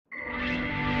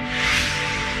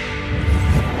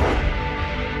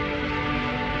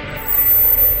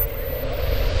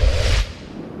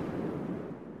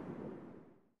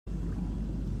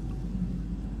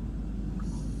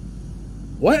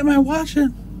What am I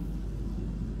watching?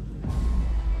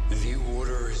 The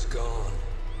order is gone.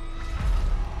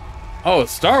 Oh,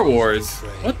 Star Wars.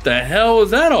 What the hell is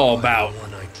that all about?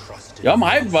 Yo, I'm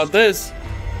hyped about this.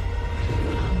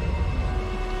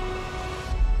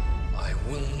 I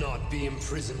will not be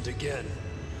imprisoned again.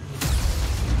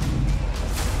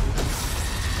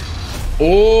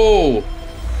 Oh.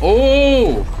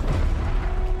 Oh.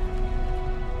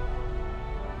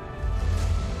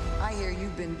 I hear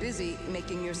you've been busy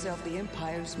making yourself the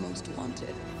Empire's most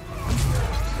wanted.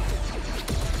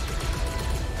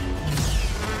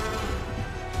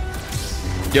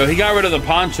 Yo, he got rid of the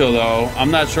poncho, though. I'm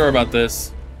not sure about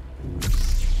this.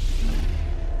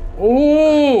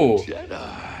 Oh.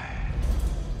 Jedi.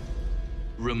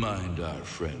 Remind our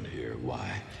friend here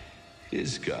why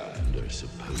his kind are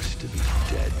supposed to be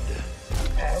dead.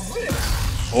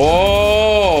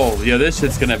 Oh. Yeah, this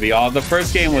shit's gonna be all. The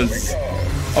first game was...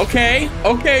 Okay.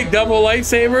 Okay, double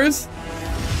lightsabers.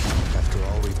 After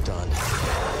all we've done,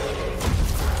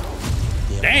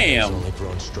 the Damn. Empire's only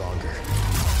grown stronger.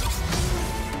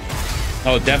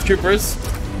 Oh, Death Troopers.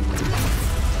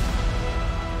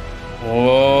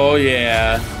 Oh,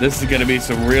 yeah. This is gonna be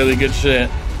some really good shit.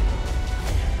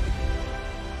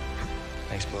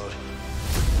 Thanks, Bode.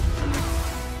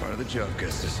 Part of the joke,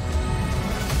 Gustus.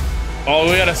 Oh,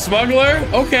 we got a smuggler?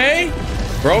 Okay.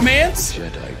 Bromance?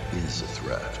 Jedi is a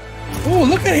threat. Oh,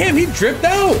 look at him. He dripped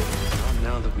out. Not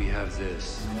now that we have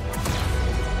this.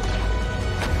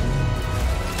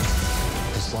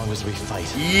 As long as we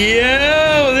fight.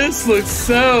 Yo, this looks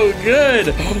so good.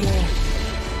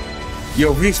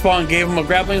 Yo, Respawn gave him a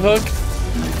grappling hook.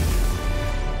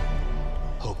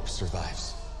 Hope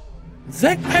survives. Is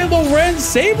that Kylo Ren's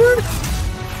saber?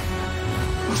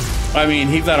 I mean,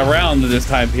 he's not around in this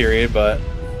time period, but...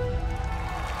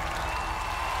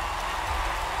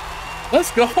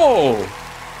 Let's go.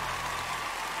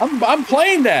 I'm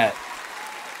playing that.